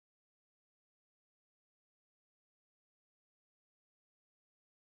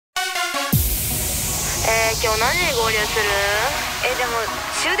今日何時に合流する？でも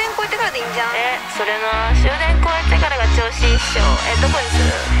終電越えてからでいいんじゃん。それな、終電越えてからが調子いいっしょ。どこにす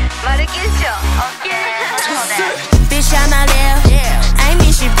る？マルキュっしょ。オッケー。ビシャマレアイ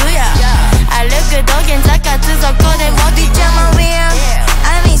ミ渋谷歩く道玄坂そこでウォディちゃまウィア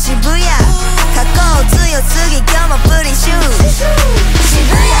アイミ渋谷加工強すぎ今日もプリシュー渋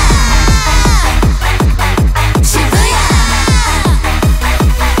谷渋谷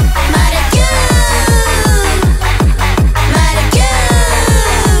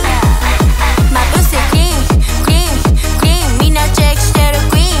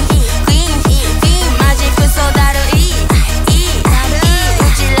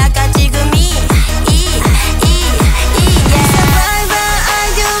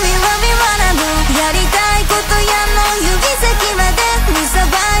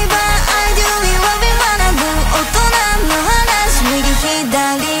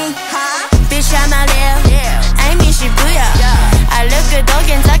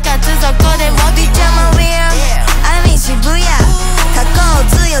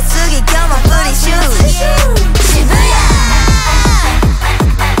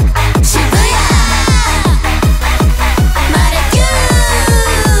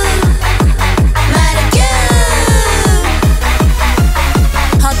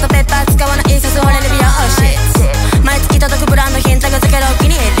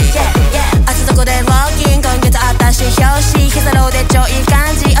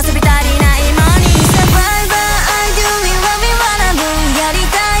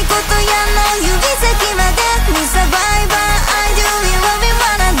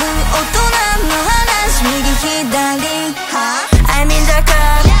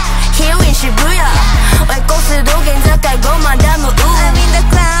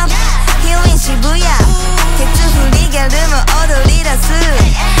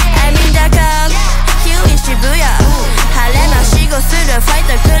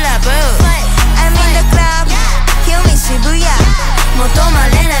求ま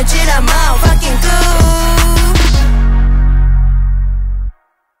れないうちらもファッキング